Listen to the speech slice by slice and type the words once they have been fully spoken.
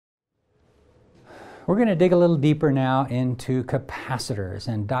We're going to dig a little deeper now into capacitors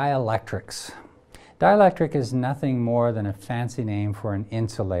and dielectrics. Dielectric is nothing more than a fancy name for an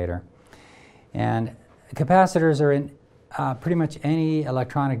insulator. And capacitors are in pretty much any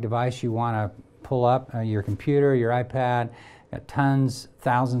electronic device you want to pull up, your computer, your iPad. Got tons,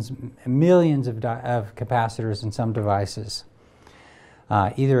 thousands, millions of capacitors in some devices,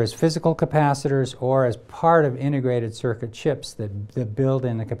 either as physical capacitors or as part of integrated circuit chips that build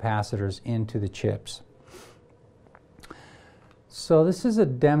in the capacitors into the chips. So this is a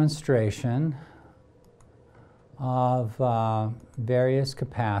demonstration of various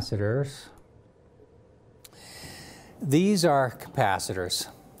capacitors. These are capacitors.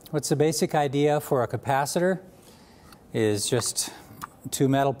 What's the basic idea for a capacitor? Is just two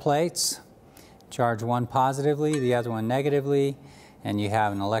metal plates, charge one positively, the other one negatively, and you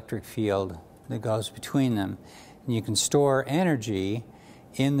have an electric field that goes between them. And you can store energy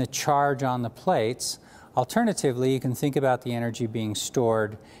in the charge on the plates. Alternatively, you can think about the energy being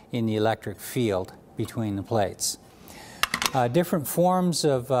stored in the electric field between the plates. Different forms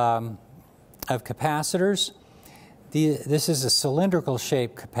of capacitors. This is a cylindrical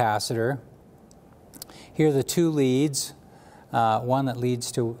shaped capacitor. Here are the two leads, one that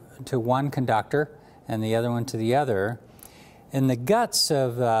leads to one conductor and the other one to the other. In the guts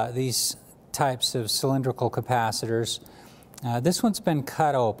of these types of cylindrical capacitors, this one's been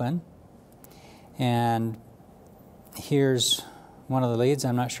cut open, and here's one of the leads.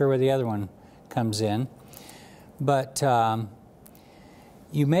 I'm not sure where the other one comes in, but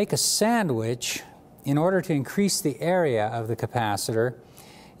you make a sandwich. In order to increase the area of the capacitor,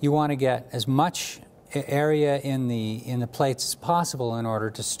 you want to get as much area in the plates as possible in order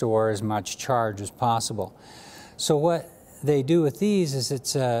to store as much charge as possible. So what they do with these is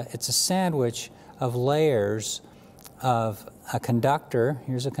it's a sandwich of layers of a conductor.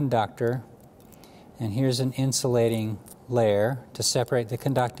 Here's a conductor, and here's an insulating layer to separate the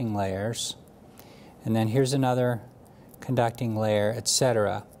conducting layers, and then here's another conducting layer,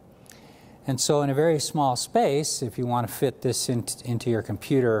 etc. And so in a very small space, if you want to fit this into your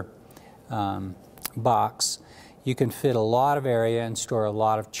computer box, you can fit a lot of area and store a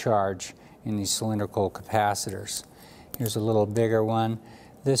lot of charge in these cylindrical capacitors. Here's a little bigger one.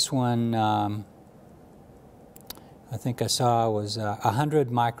 This one, I think I saw, was a 100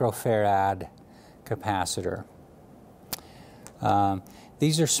 microfarad capacitor.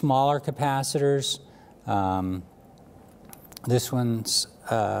 These are smaller capacitors. This one's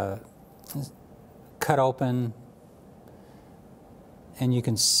cut open, and you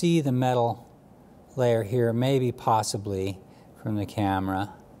can see the metal layer here, maybe possibly from the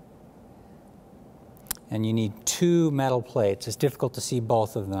camera. And you need two metal plates. It's difficult to see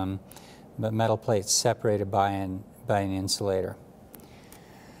both of them, but metal plates separated by an insulator.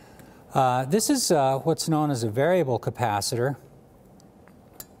 This is what's known as a variable capacitor.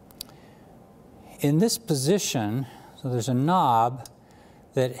 In this position, so there's a knob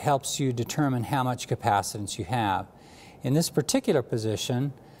that helps you determine how much capacitance you have. In this particular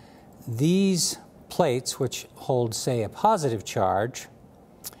position, these plates, which hold, say, a positive charge,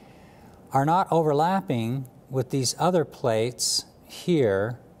 are not overlapping with these other plates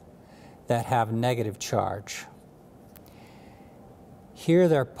here that have negative charge. Here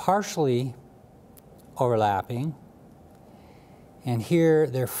they're partially overlapping, and here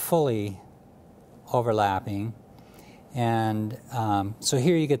they're fully overlapping. And so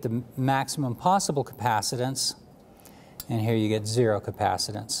here you get the maximum possible capacitance, and here you get zero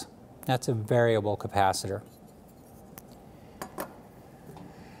capacitance. That's a variable capacitor.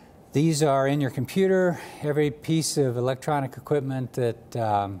 These are in your computer. Every piece of electronic equipment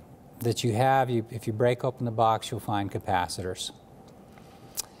that you have, if you break open the box, you'll find capacitors.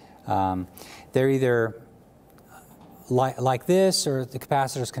 They're either like this, or the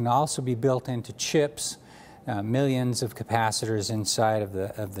capacitors can also be built into chips. Millions of capacitors inside of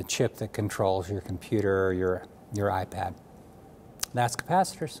the chip that controls your computer or your iPad. That's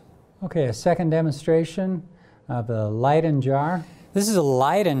capacitors. Okay, a second demonstration of the Leyden jar. This is a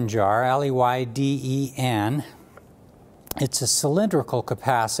Leyden jar, L-E-Y-D-E-N. It's a cylindrical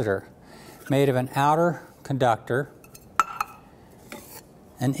capacitor made of an outer conductor,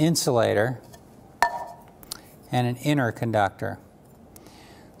 an insulator, and an inner conductor.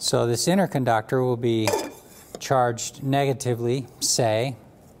 So this inner conductor will be charged negatively, say.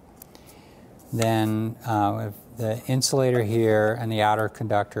 Then the insulator here and the outer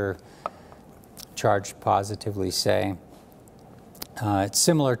conductor charged positively, say. It's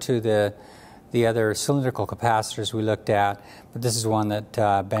similar to the other cylindrical capacitors we looked at, but this is one that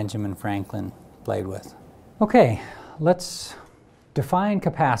Benjamin Franklin played with. Okay, let's define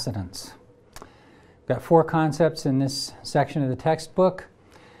capacitance. Got 4 concepts in this section of the textbook.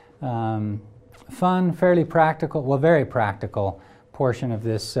 Fun, fairly practical, well, very practical portion of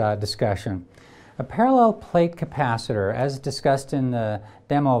this discussion. A parallel plate capacitor, as discussed in the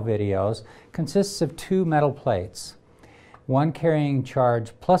demo videos, consists of 2 metal plates, one carrying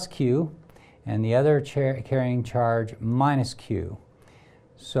charge plus Q and the other carrying charge minus Q.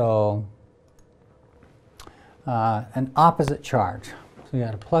 So an opposite charge. So we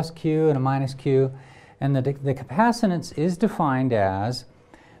got a plus Q and a minus Q, and the capacitance is defined as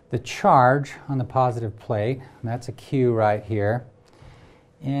the charge on the positive plate, and that's a Q right here.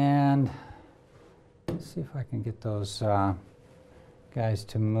 And let's see if I can get those guys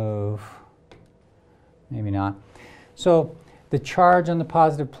to move. Maybe not. So the charge on the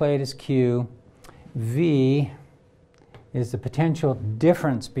positive plate is Q. V is the potential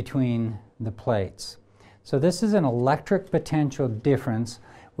difference between the plates. So this is an electric potential difference.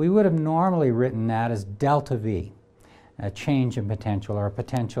 We would have normally written that as delta V, a change in potential or a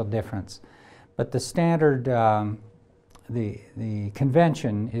potential difference. But the standard, the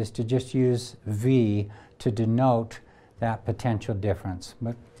convention is to just use V to denote that potential difference.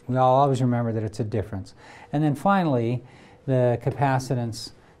 But we all always remember that it's a difference. And then finally, the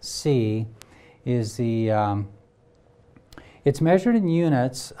capacitance C is the, it's measured in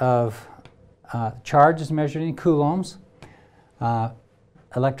units of, charge is measured in coulombs,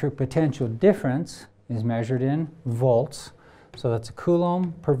 electric potential difference is measured in volts, so that's a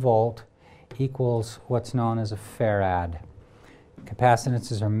coulomb per volt equals what's known as a farad.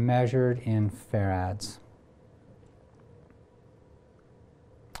 Capacitances are measured in farads.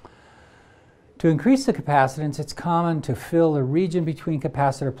 To increase the capacitance, it's common to fill the region between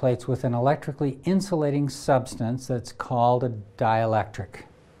capacitor plates with an electrically insulating substance that's called a dielectric.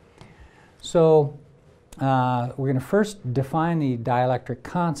 So we're going to first define the dielectric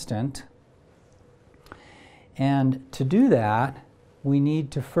constant, and to do that we need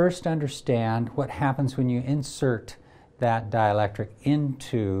to first understand what happens when you insert that dielectric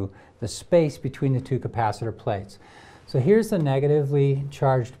into the space between the 2 capacitor plates. So here's the negatively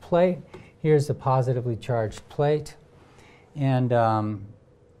charged plate, here's the positively charged plate, and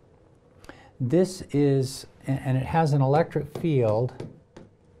this is, and it has an electric field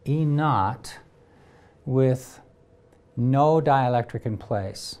E naught with no dielectric in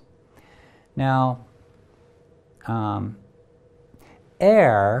place. Now,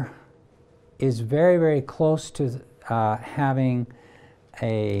 air is very, very close to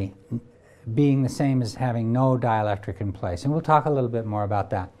being the same as having no dielectric in place, and we'll talk a little bit more about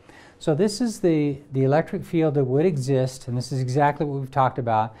that. So this is the electric field that would exist, and this is exactly what we've talked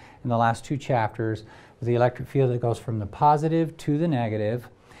about in the last 2 chapters, with the electric field that goes from the positive to the negative.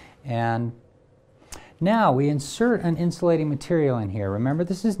 And now we insert an insulating material in here. Remember,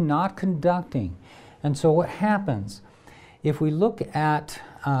 this is not conducting. And so what happens, if we look at,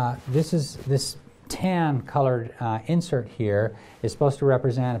 this tan colored insert here is supposed to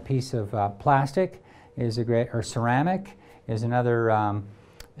represent a piece of plastic, or ceramic, is another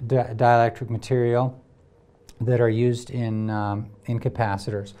dielectric material that are used in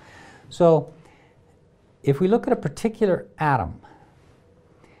capacitors. So if we look at a particular atom,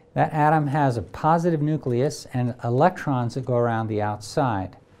 that atom has a positive nucleus and electrons that go around the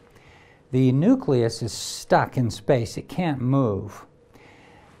outside. The nucleus is stuck in space. It can't move.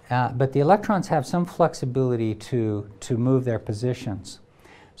 But the electrons have some flexibility to move their positions.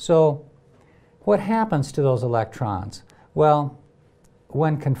 So what happens to those electrons? Well,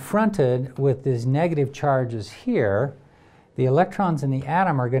 when confronted with these negative charges here, the electrons in the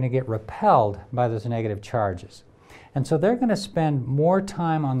atom are going to get repelled by those negative charges. And so they're going to spend more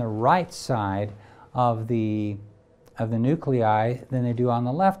time on the right side of the nuclei than they do on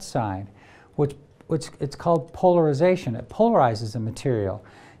the left side, which it's called polarization. It polarizes the material.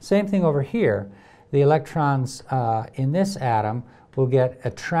 Same thing over here. The electrons in this atom will get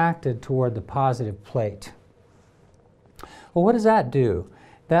attracted toward the positive plate. Well, what does that do?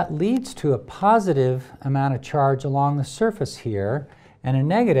 That leads to a positive amount of charge along the surface here and a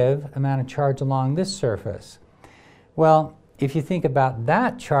negative amount of charge along this surface. Well, if you think about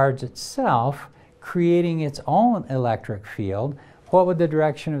that charge itself creating its own electric field, what would the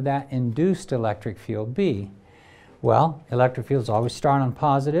direction of that induced electric field be? Well, electric fields always start on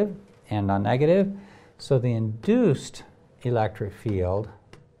positive and on negative, so the induced electric field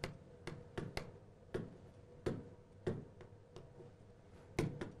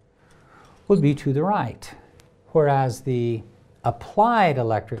would be to the right, whereas the applied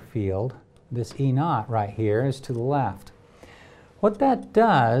electric field, this E naught right here, is to the left. What that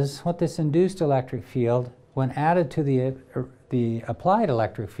does, what this induced electric field, when added to the applied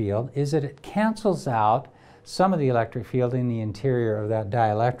electric field is that it cancels out some of the electric field in the interior of that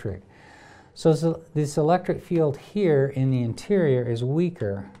dielectric. So this electric field here in the interior is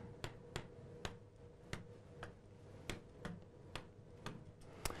weaker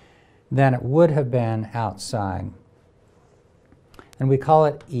than it would have been outside. And we call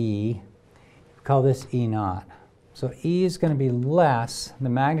it E. We call this E naught. So E is going to be less, the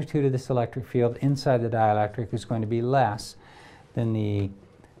magnitude of this electric field inside the dielectric is going to be less than the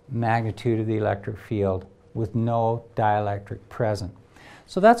magnitude of the electric field with no dielectric present.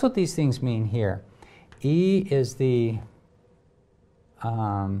 So that's what these things mean here. E is the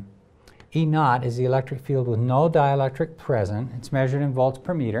E naught is the electric field with no dielectric present. It's measured in volts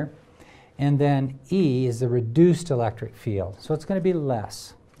per meter. And then E is the reduced electric field. So it's going to be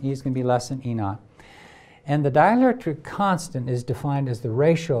less. E is going to be less than E naught. And the dielectric constant is defined as the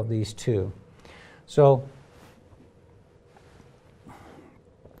ratio of these two. So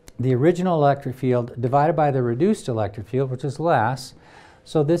the original electric field divided by the reduced electric field, which is less.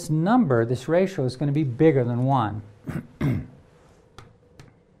 So this number, this ratio, is going to be bigger than 1.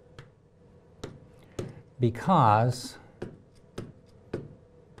 Because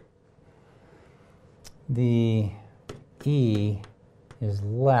the E is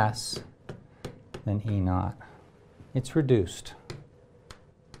less than E naught. It's reduced.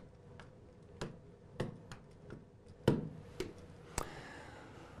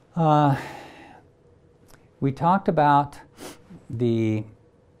 We talked about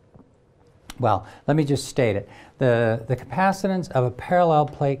well, let me just state it. The capacitance of a parallel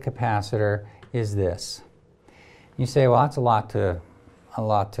plate capacitor is this. You say, well, that's a lot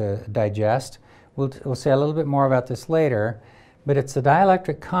to digest. We'll say a little bit more about this later, but it's the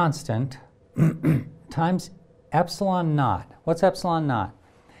dielectric constant times epsilon naught. What's epsilon naught?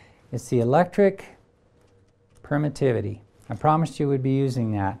 It's the electric permittivity. I promised you we'd be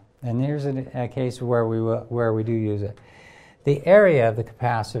using that, and here's a case where we do use it. The area of the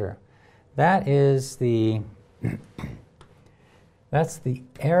capacitor, that is that's the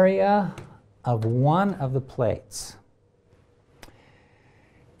area of one of the plates.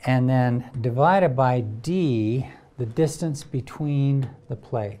 And then divided by D, the distance between the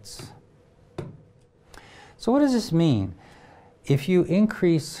plates. So what does this mean? If you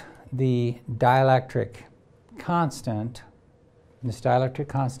increase the dielectric constant, this dielectric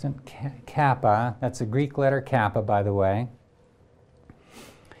constant kappa, that's a Greek letter kappa, by the way.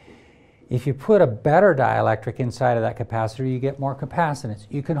 If you put a better dielectric inside of that capacitor, you get more capacitance.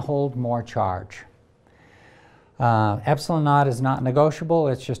 You can hold more charge. Epsilon naught is not negotiable,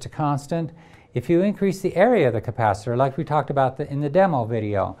 it's just a constant. If you increase the area of the capacitor, like we talked about in the demo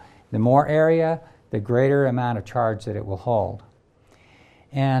video, the more area, the greater amount of charge that it will hold.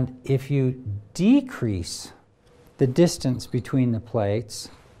 And if you decrease the distance between the plates,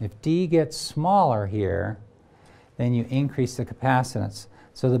 if D gets smaller here, then you increase the capacitance.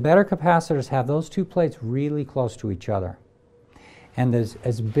 So the better capacitors have those two plates really close to each other. And there's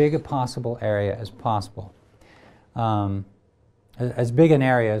as big a possible area as possible. As big an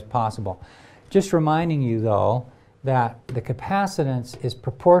area as possible. Just reminding you, though, that the capacitance is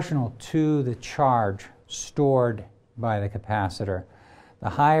proportional to the charge stored by the capacitor. The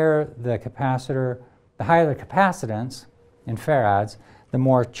higher the capacitor, the higher the capacitance in farads, the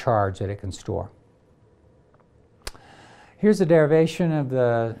more charge that it can store. Here's the derivation of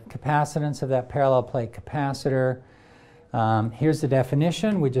the capacitance of that parallel plate capacitor. Here's the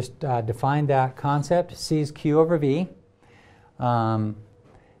definition. We just defined that concept. C is Q over V.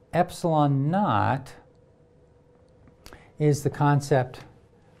 Epsilon naught is the concept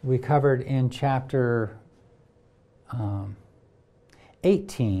we covered in chapter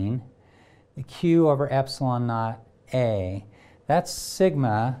 18. The Q over epsilon naught A. That's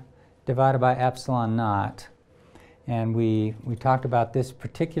sigma divided by epsilon naught. And we talked about this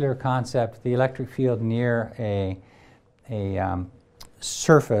particular concept, the electric field near a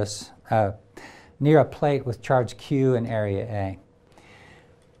surface, near a plate with charge Q and area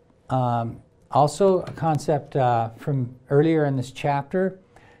A. Also a concept from earlier in this chapter,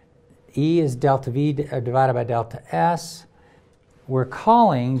 E is delta V divided by delta S. We're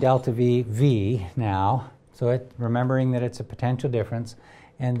calling delta V V now, so remembering that it's a potential difference.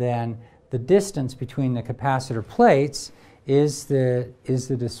 And then the distance between the capacitor plates is the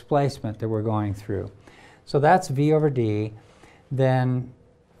displacement that we're going through. So that's V over D. Then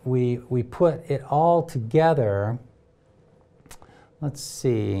we put it all together. Let's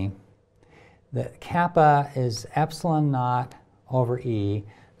see. The kappa is epsilon naught over E.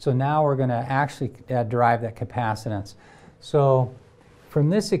 So now we're going to actually derive that capacitance. So from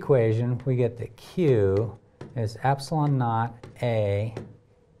this equation, we get that Q is epsilon naught A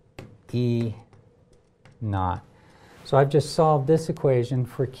E naught. So I've just solved this equation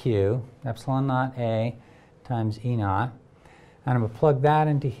for Q, epsilon naught A times E naught. And I'm going to plug that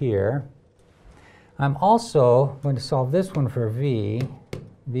into here. I'm also going to solve this one for V.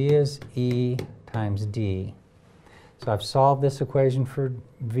 V is E times D. So I've solved this equation for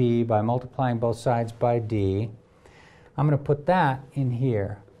V by multiplying both sides by D. I'm going to put that in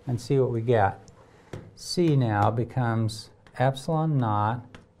here and see what we get. C now becomes epsilon naught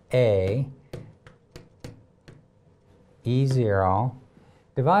A E0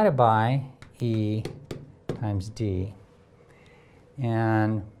 divided by E times D.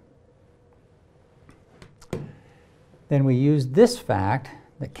 And then we use this fact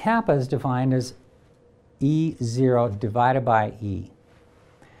that kappa is defined as E0 divided by E.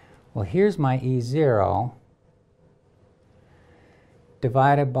 Well, here's my E0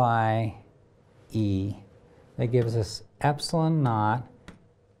 divided by E. That gives us epsilon naught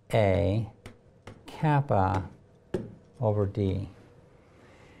A kappa over D.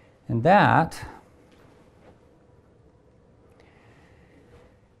 And that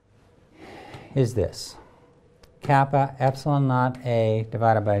is this. Kappa epsilon naught A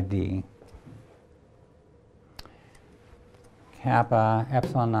divided by D. Kappa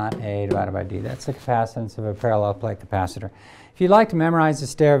epsilon naught A divided by D. That's the capacitance of a parallel plate capacitor. If you'd like to memorize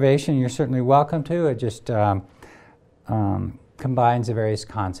this derivation, you're certainly welcome to. It just combines the various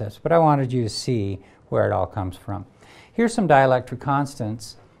concepts. But I wanted you to see where it all comes from. Here's some dielectric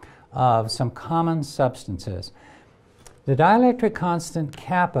constants of some common substances. The dielectric constant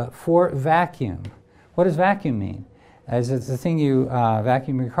kappa for vacuum. What does vacuum mean? Is it the thing you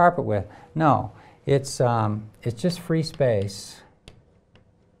vacuum your carpet with? No, it's just free space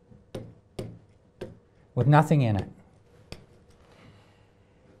with nothing in it.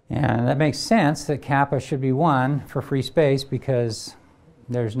 And that makes sense that kappa should be 1 for free space because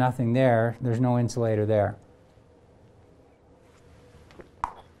there's nothing there, there's no insulator there.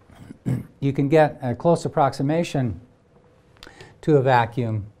 You can get a close approximation to a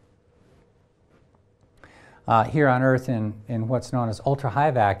vacuum here on Earth in what's known as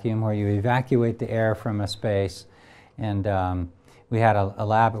ultra-high vacuum, where you evacuate the air from a space. And we had a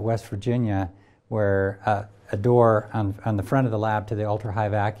lab at West Virginia where a door on the front of the lab to the ultra-high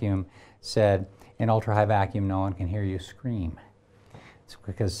vacuum said, in ultra-high vacuum no one can hear you scream. It's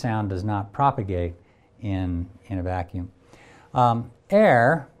because sound does not propagate in a vacuum.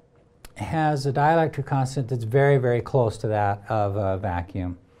 Air has a dielectric constant that's very, very close to that of a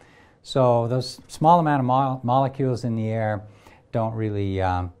vacuum. So those small amount of molecules in the air don't really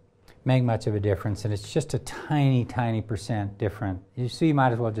make much of a difference, and it's just a tiny, tiny percent different. So you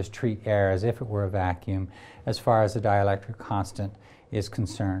might as well just treat air as if it were a vacuum as far as the dielectric constant is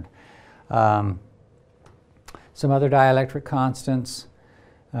concerned. Some other dielectric constants,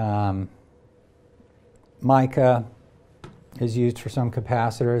 mica is used for some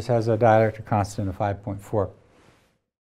capacitors, has a dielectric constant of 5.4.